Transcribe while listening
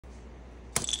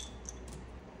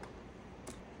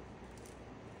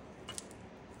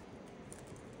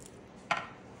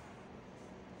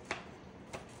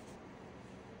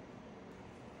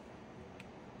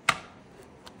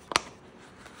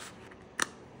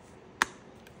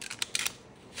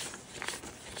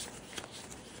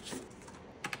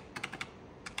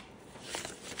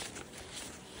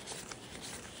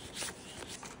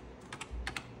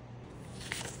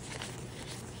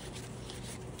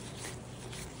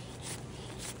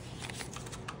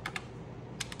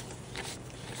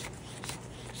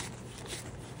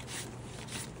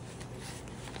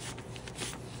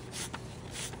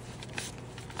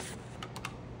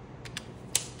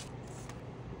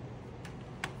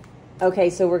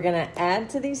Okay, so we're gonna add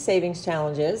to these savings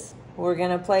challenges. We're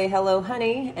gonna play Hello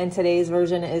Honey, and today's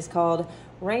version is called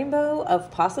Rainbow of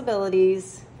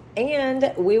Possibilities.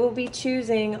 And we will be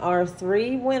choosing our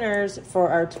 3 winners for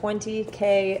our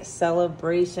 20K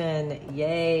celebration.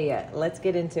 Yay, let's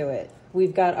get into it.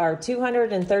 We've got our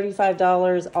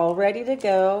 $235 all ready to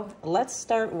go. Let's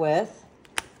start with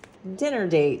dinner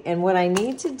date. And what I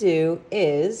need to do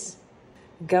is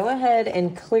go ahead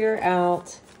and clear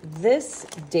out this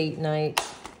date night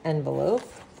envelope.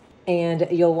 And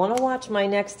you'll want to watch my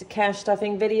next cash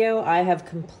stuffing video. I have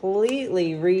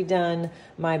completely redone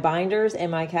my binders and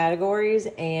my categories,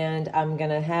 and I'm going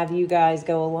to have you guys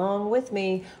go along with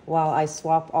me while I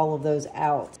swap all of those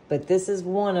out. But this is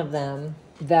one of them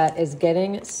that is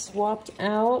getting swapped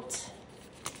out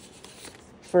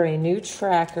for a new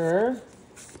tracker.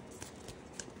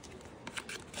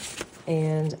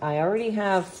 And I already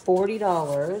have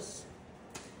 $40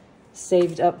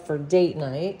 saved up for date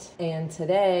night, and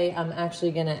today I'm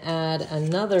actually going to add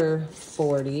another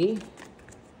 40,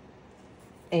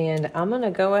 and I'm going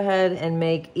to go ahead and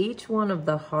make each one of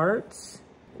the hearts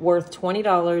worth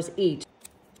 $20 each.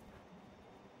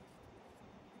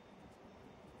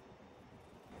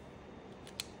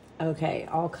 Okay,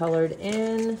 all colored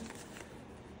in,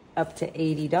 up to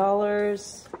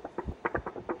 $80.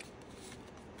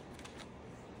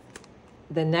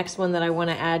 The next one that I want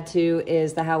to add to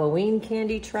is the Halloween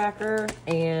candy tracker,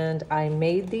 and I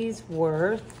made these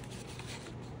worth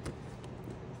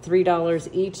 $3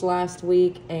 each last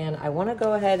week, and I want to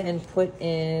go ahead and put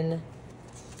in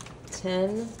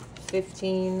 10,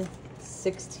 15,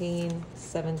 16,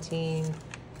 17,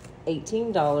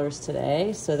 $18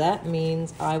 today. So that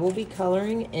means I will be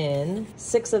coloring in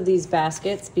 6 of these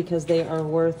baskets because they are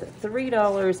worth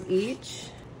 $3 each.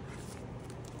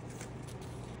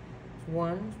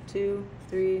 1, 2,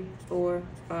 3, 4,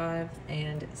 5,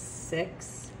 and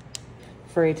 6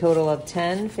 for a total of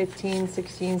 10, 15,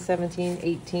 16, 17,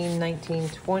 18, 19,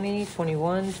 20,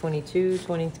 21, 22,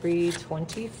 23,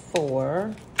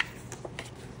 24.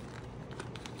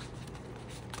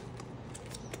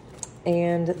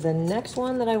 And the next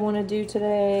one that I want to do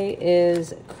today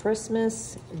is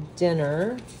Christmas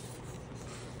dinner.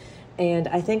 And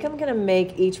I think I'm going to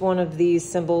make each one of these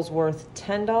symbols worth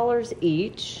 $10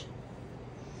 each.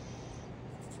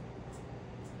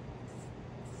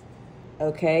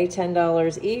 Okay,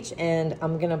 $10 each, and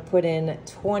I'm gonna put in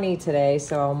 20 today,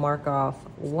 so I'll mark off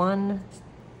 1,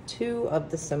 2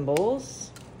 of the symbols.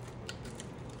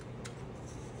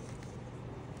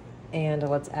 And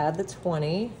let's add the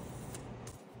 20.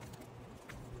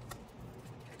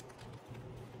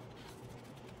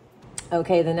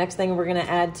 Okay, the next thing we're gonna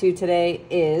add to today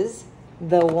is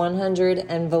the 100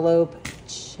 envelope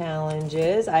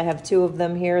challenges. I have 2 of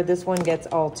them here. This one gets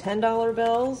all $10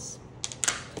 bills,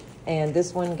 and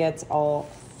this one gets all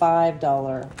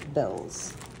 $5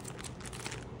 bills.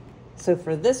 So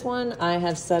for this one, I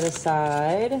have set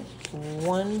aside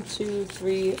 1, 2,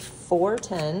 3, 4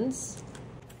 10s.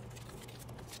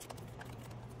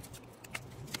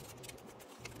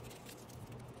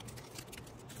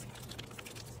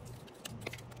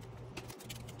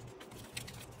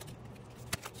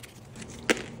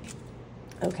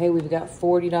 Okay, we've got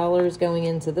 $40 going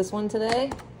into this one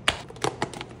today.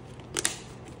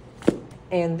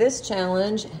 And this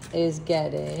challenge is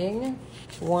getting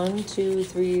 1, 2,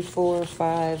 3, 4,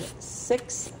 5,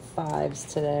 6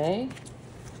 5s today.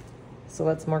 So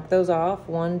let's mark those off.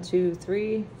 1, 2,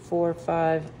 3, 4,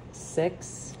 5,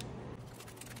 6.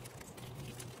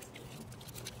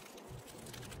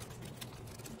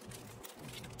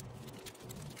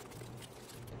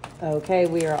 Okay,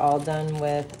 we are all done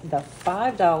with the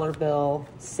 $5 bill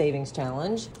savings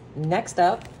challenge. Next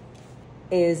up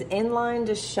is Inline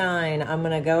to Shine. I'm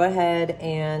gonna go ahead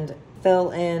and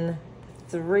fill in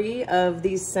 3 of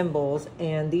these symbols,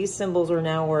 and these symbols are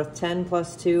now worth 10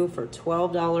 plus 2 for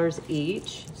 $12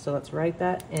 each. So let's write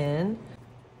that in.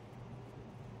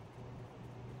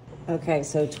 Okay,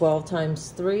 so 12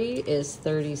 times 3 is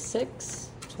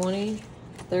 36, 20,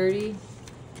 30,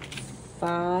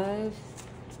 5,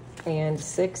 and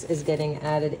 6 is getting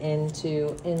added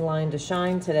into Inline to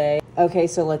Shine today. Okay,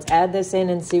 so let's add this in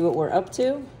and see what we're up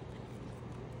to.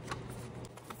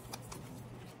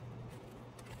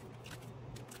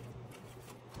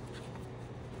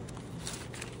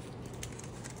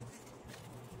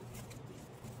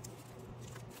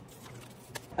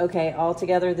 Okay,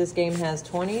 altogether this game has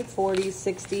 20, 40,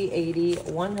 60, 80,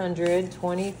 100,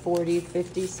 20, 40,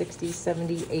 50, 60,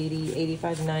 70, 80,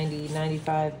 85, 90,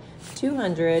 95,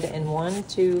 200, and 1,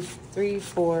 2, 3,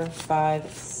 4,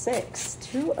 5, 6.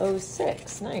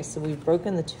 206. Nice. So we've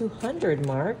broken the 200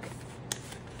 mark.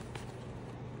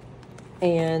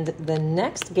 And the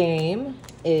next game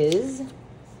is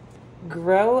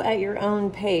grow at your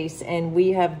own pace. And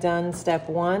we have done step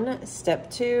 1, step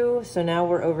 2. So now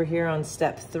we're over here on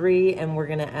step 3, and we're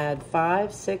gonna add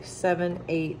 $5, $6, $7,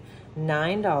 $8,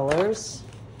 $9.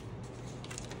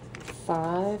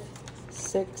 5,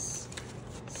 6,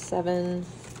 7,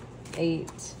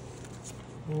 8,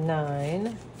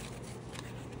 9.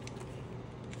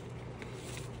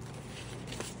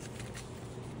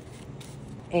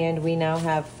 And we now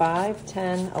have 5,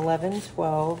 10, 11,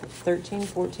 12, 13,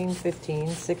 14, 15,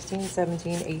 16,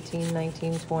 17, 18,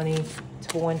 19, 20,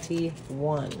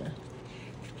 21.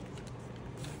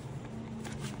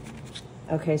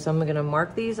 Okay, so I'm gonna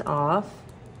mark these off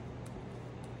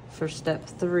for step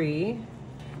 3.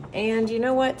 And you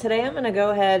know what? Today I'm gonna go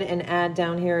ahead and add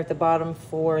down here at the bottom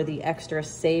for the extra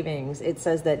savings. It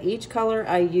says that each color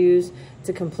I use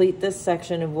to complete this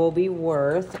section will be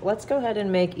worth, let's go ahead and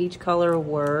make each color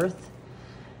worth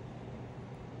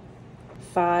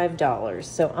 $5.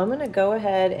 So I'm gonna go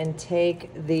ahead and take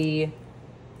the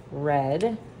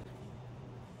red.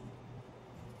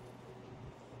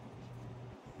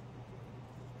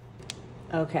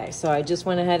 Okay, so I just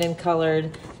went ahead and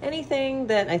colored anything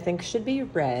that I think should be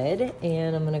red,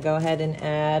 and I'm gonna go ahead and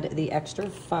add the extra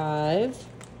 5.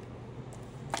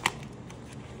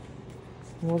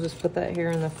 We'll just put that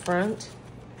here in the front.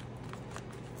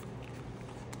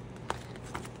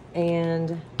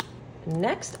 And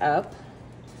next up,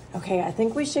 okay, I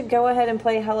think we should go ahead and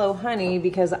play Hello Honey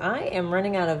because I am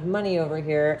running out of money over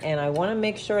here, and I wanna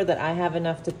make sure that I have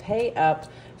enough to pay up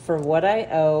for what I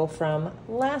owe from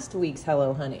last week's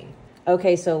Hello Honey.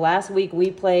 Okay, so last week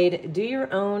we played Do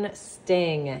Your Own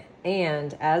Sting.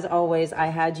 And as always, I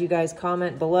had you guys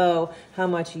comment below how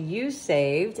much you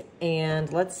saved.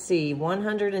 And let's see,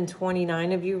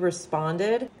 129 of you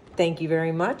responded. Thank you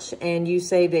very much. And you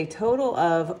saved a total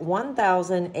of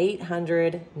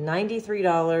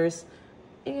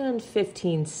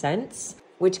 $1,893.15,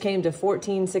 which came to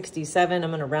 $14.67.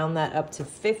 I'm gonna round that up to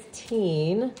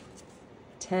 15.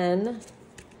 10,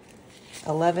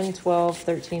 11, 12,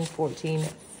 13, 14,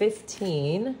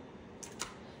 15.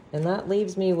 And that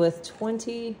leaves me with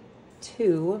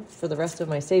 22 for the rest of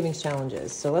my savings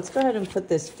challenges. So let's go ahead and put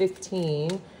this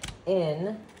 15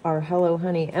 in our Hello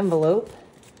Honey envelope.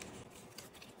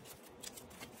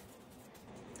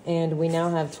 And we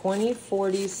now have 20,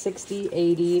 40, 60,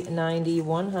 80, 90,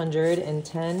 100, and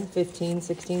 10, 15,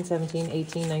 16, 17,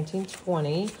 18, 19,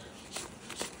 20.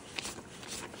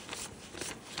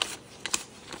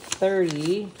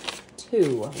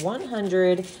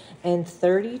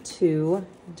 132.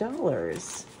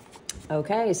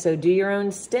 Okay, so Do Your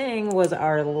Own Sting was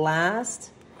our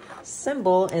last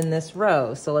symbol in this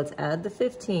row. So let's add the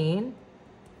 15.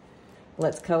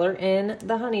 Let's color in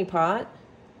the honey pot.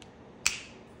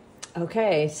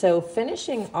 Okay, so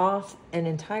finishing off an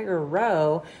entire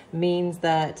row means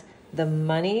that the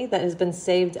money that has been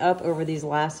saved up over these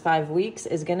last 5 weeks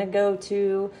is gonna go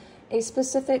to a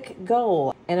specific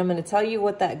goal. And I'm gonna tell you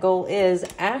what that goal is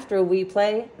after we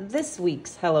play this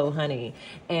week's Hello Honey.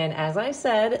 And as I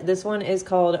said, this one is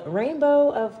called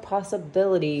Rainbow of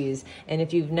Possibilities. And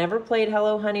if you've never played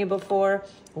Hello Honey before,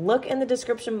 look in the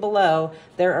description below.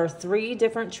 There are 3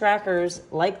 different trackers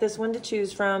like this one to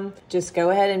choose from. Just go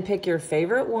ahead and pick your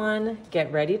favorite one,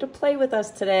 get ready to play with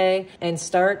us today, and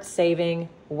start saving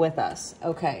with us.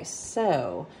 Okay,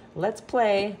 so let's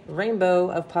play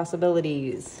Rainbow of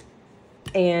Possibilities.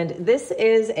 And this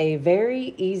is a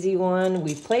very easy one.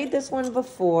 We've played this one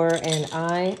before, and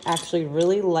I actually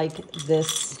really like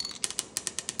this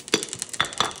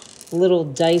little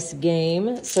dice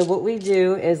game. So what we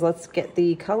do is let's get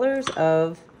the colors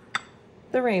of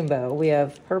the rainbow. We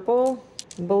have purple,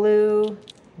 blue,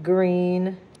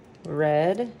 green,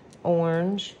 red,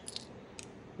 orange,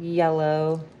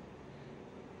 yellow,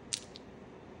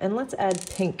 and let's add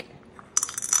pink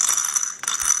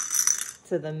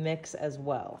to the mix as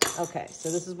well. Okay,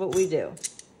 so this is what we do.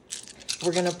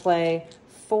 We're gonna play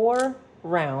 4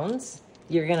 rounds.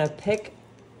 You're gonna pick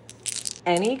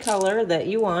any color that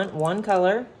you want, one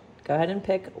color. Go ahead and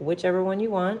pick whichever one you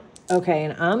want. Okay,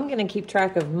 and I'm gonna keep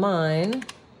track of mine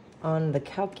on the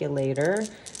calculator.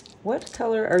 What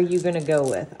color are you gonna go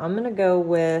with? I'm gonna go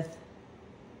with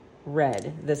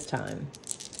red this time.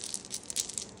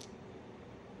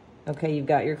 Okay, you've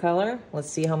got your color. Let's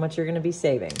see how much you're gonna be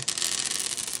saving.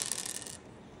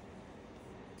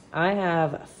 I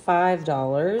have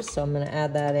 $5, so I'm gonna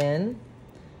add that in.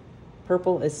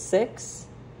 Purple is 6,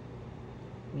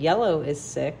 yellow is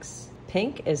 6,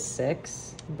 pink is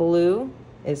 6, blue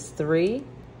is 3,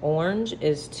 orange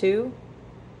is 2,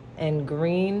 and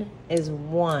green is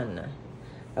 1.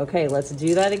 Okay, let's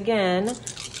do that again.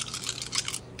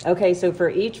 Okay, so for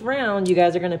each round, you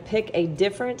guys are gonna pick a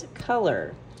different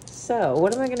color. So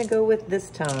what am I gonna go with this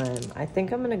time? I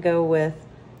think I'm gonna go with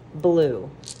blue.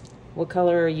 What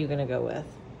color are you gonna go with?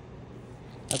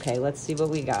 Okay, let's see what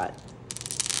we got.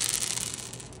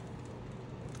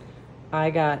 I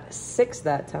got 6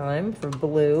 that time for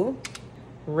blue.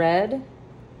 Red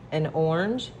and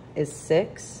orange is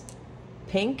 6.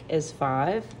 Pink is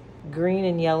 5. Green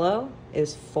and yellow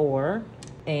is 4.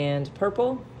 And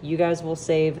purple, you guys will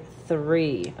save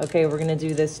 3. Okay, we're gonna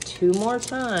do this 2 more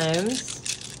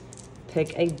times.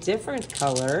 Pick a different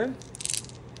color.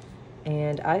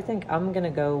 And I think I'm gonna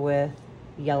go with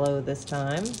yellow this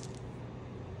time.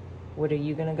 What are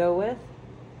you gonna go with?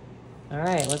 All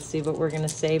right, let's see what we're gonna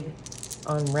save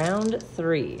on round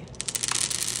 3.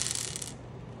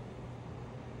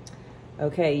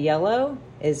 Okay, yellow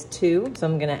is 2, so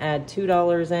I'm gonna add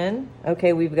 $2 in.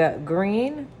 Okay, we've got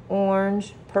green,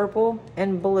 orange, purple,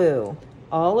 and blue.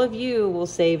 All of you will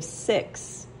save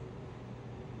 6.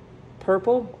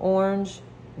 Purple, orange,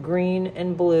 green,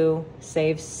 and blue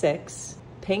save 6.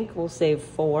 Pink will save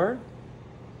 4.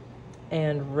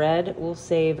 And red will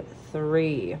save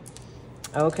 3.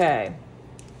 Okay.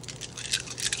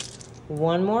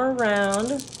 One more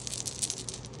round.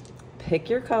 Pick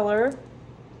your color.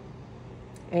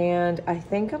 And I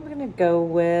think I'm gonna go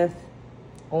with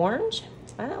orange.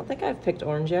 I don't think I've picked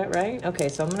orange yet, right? Okay,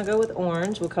 so I'm gonna go with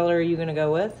orange. What color are you gonna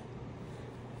go with?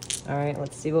 All right,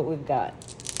 let's see what we've got.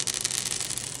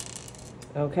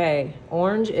 Okay,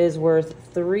 orange is worth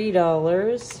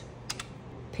 $3.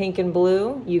 Pink and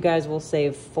blue, you guys will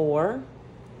save 4.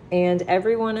 And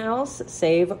everyone else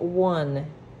save 1.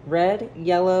 Red,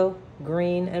 yellow,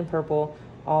 green, and purple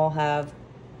all have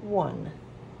 1.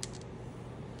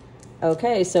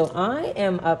 Okay, so I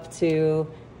am up to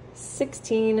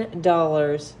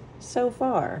 $16 so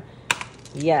far.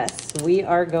 Yes, we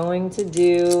are going to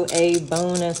do a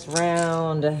bonus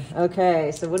round.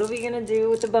 Okay, so what are we gonna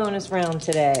do with the bonus round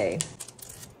today?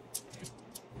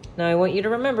 Now I want you to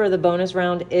remember the bonus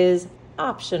round is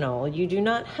optional. You do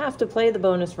not have to play the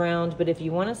bonus round, but if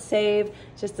you want to save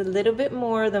just a little bit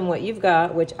more than what you've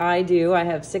got, which I do, I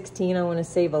have 16, I want to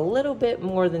save a little bit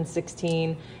more than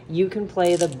 16, you can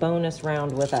play the bonus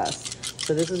round with us.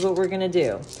 So this is what we're going to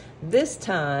do. This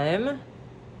time,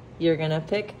 you're going to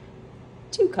pick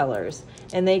 2 colors,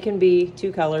 and they can be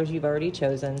 2 colors you've already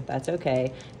chosen. That's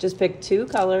okay. Just pick 2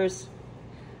 colors.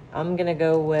 I'm going to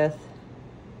go with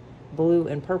blue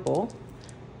and purple.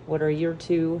 What are your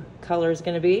 2 colors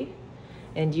going to be?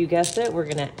 And you guessed it, we're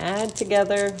going to add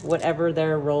together whatever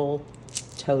their roll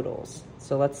totals.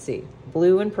 So let's see.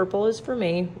 Blue and purple is for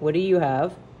me. What do you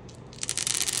have?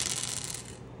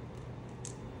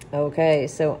 Okay,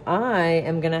 so I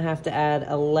am going to have to add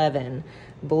 11.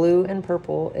 Blue and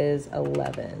purple is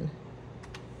 11.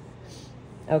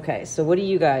 Okay, so what do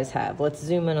you guys have? Let's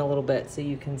zoom in a little bit so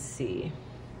you can see.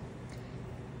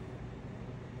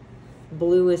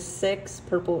 Blue is 6,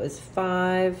 purple is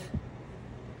 5,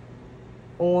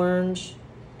 orange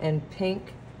and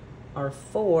pink are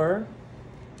 4,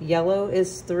 yellow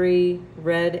is 3,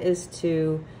 red is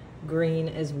 2, green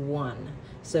is 1.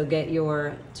 So get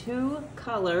your 2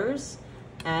 colors,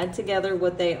 add together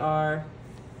what they are,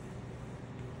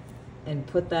 and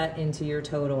put that into your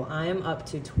total. I am up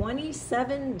to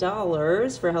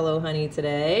 $27 for Hello Honey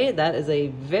today. That is a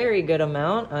very good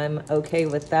amount. I'm okay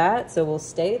with that, so we'll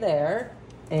stay there.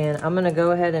 And I'm gonna go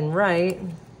ahead and write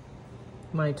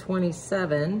my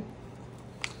 27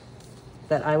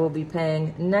 that I will be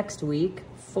paying next week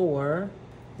for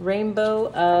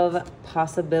Rainbow of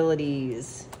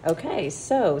Possibilities. Okay,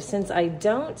 so since I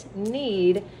don't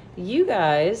need you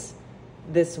guys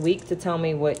this week to tell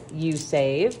me what you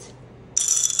saved,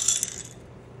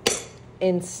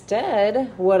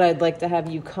 instead, what I'd like to have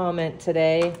you comment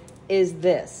today is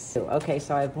this. Okay,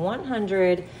 so I have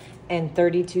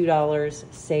 $132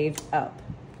 saved up.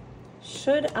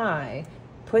 Should I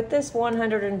put this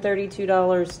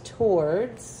 $132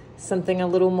 towards something a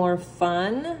little more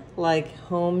fun, like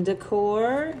home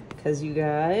decor? Because you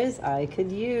guys, I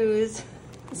could use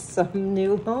some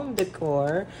new home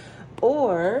decor.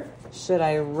 Or should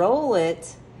I roll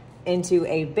it into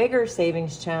a bigger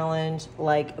savings challenge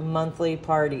like monthly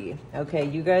party? Okay,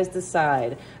 you guys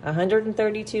decide.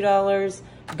 $132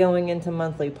 going into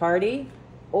monthly party,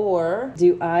 or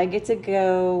do I get to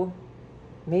go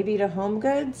maybe to Home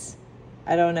Goods?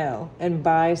 I don't know, and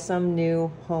buy some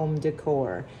new home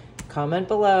decor. Comment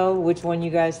below which one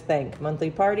you guys think. Monthly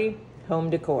party,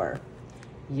 home decor.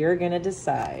 You're gonna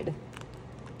decide.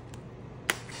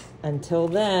 Until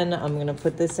then, I'm gonna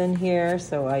put this in here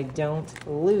so I don't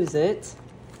lose it.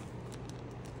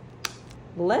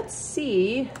 let's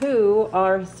see who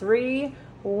our 3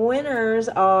 winners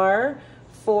are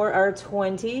for our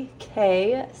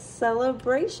 20K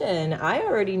celebration. I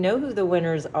already know who the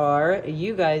winners are.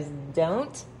 You guys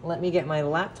don't. Let me get my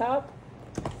laptop.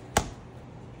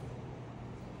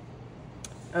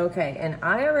 Okay, and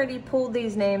I already pulled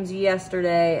these names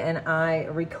yesterday and I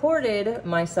recorded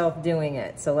myself doing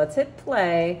it. So let's hit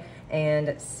play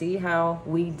and see how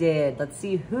we did. Let's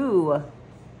see who,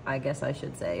 I guess I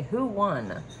should say, who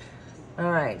won.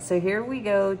 All right, so here we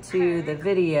go to the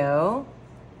video.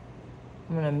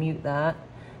 I'm gonna mute that.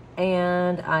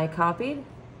 And I copied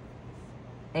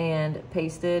and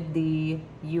pasted the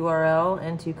URL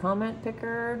into comment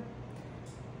picker.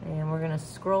 And we're gonna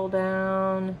scroll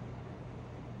down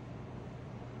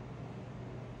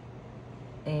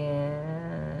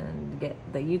and get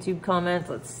the YouTube comments.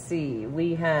 Let's see,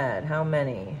 we had how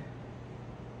many?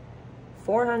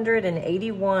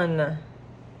 481.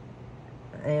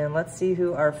 And let's see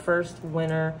who our first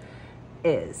winner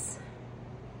is.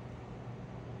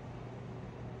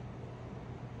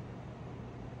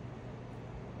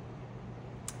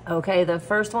 Okay, the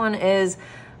first one is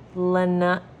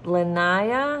Linnea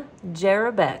Jarabek,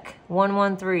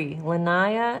 113.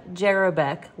 Linnea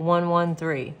Jarabek,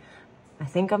 113. I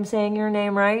think I'm saying your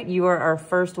name right. You are our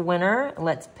first winner.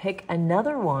 Let's pick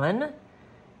another one.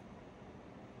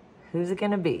 Who's it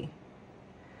gonna be?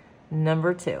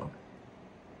 Number 2.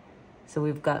 So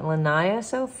we've got Linnea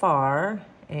so far,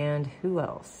 and who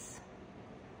else?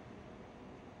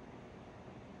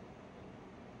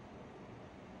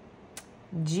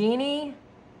 Jeannie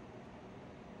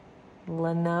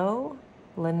Lanau,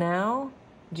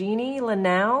 Jeannie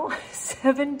Lanau,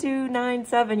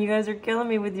 7297. You guys are killing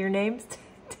me with your names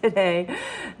today.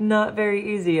 Not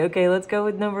very easy. Okay, let's go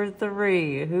with number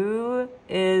 3. Who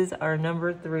is our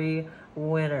number 3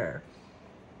 winner?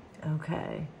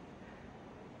 Okay.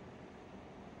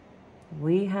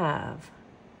 We have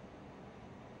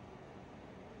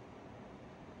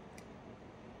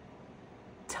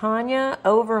Tanya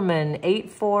Overman,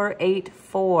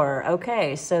 8484.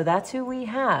 Okay, so that's who we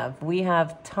have. We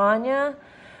have Tanya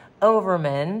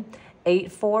Overman,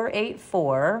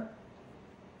 8484.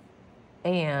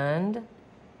 And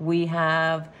we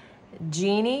have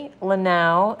Jeannie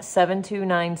Lanau,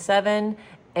 7297.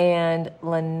 And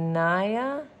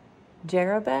Linnea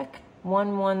Jarabek,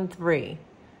 113.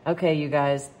 Okay, you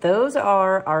guys, those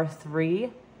are our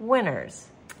 3 winners.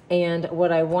 And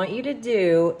what I want you to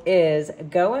do is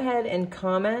go ahead and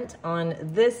comment on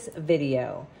this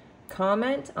video.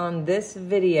 Comment on this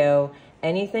video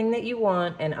anything that you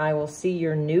want, and I will see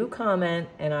your new comment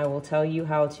and I will tell you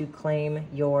how to claim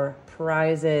your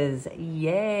prizes.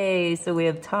 Yay! So we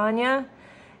have Tanya,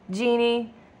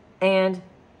 Jeannie, and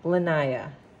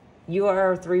Linnea. You are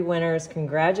our 3 winners.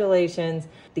 Congratulations.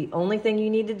 The only thing you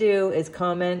need to do is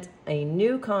comment a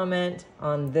new comment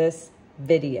on this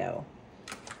video.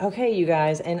 Okay, you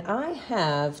guys, and I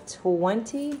have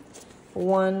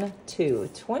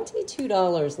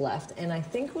 $22 left, and I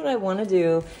think what I want to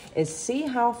do is see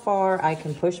how far I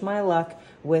can push my luck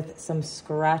with some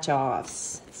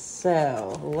scratch-offs.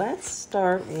 So let's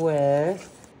start with,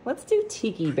 let's do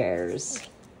Tiki Bears.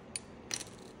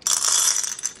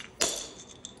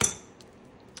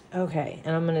 Okay,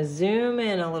 and I'm gonna zoom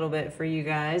in a little bit for you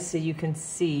guys so you can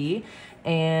see,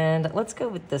 and let's go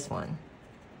with this one.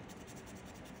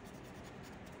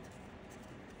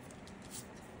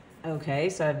 Okay,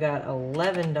 so I've got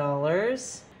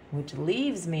 $11, which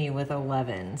leaves me with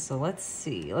 11. So let's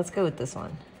see. Let's go with this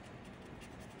one.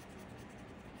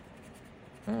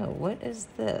 Oh, what is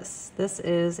this? This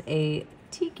is a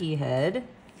tiki head.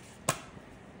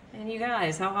 And you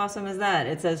guys, how awesome is that?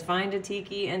 It says find a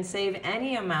tiki and save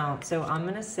any amount. So I'm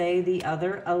gonna say the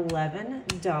other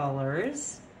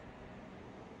 $11.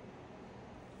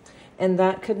 And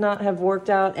that could not have worked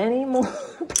out any more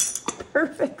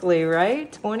perfectly,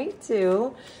 right?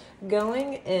 22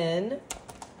 going in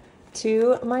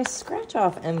to my scratch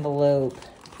off envelope.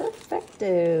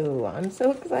 Perfecto. I'm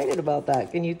so excited about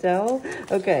that. Can you tell?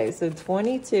 Okay, so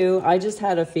 22. I just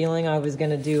had a feeling I was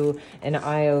going to do an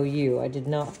IOU. I did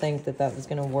not think that that was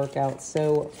going to work out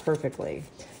so perfectly.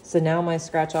 So now my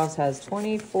scratch offs has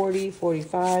 20, 40,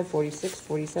 45, 46,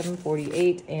 47,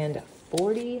 48, and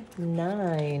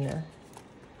 49.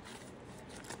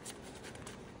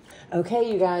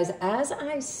 Okay, you guys, as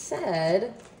I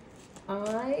said,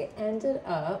 I ended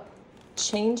up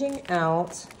changing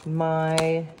out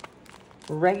my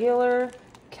regular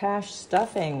cash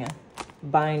stuffing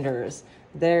binders.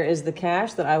 There is the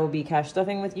cash that I will be cash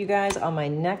stuffing with you guys on my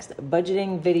next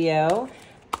budgeting video.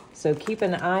 So keep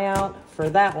an eye out for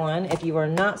that one. If you are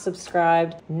not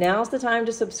subscribed, now's the time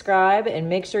to subscribe and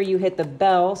make sure you hit the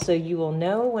bell so you will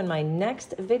know when my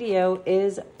next video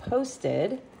is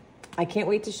posted. I can't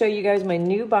wait to show you guys my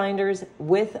new binders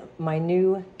with my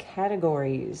new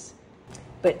categories.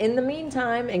 But in the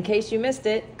meantime, in case you missed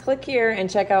it, click here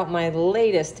and check out my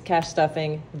latest cash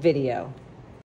stuffing video.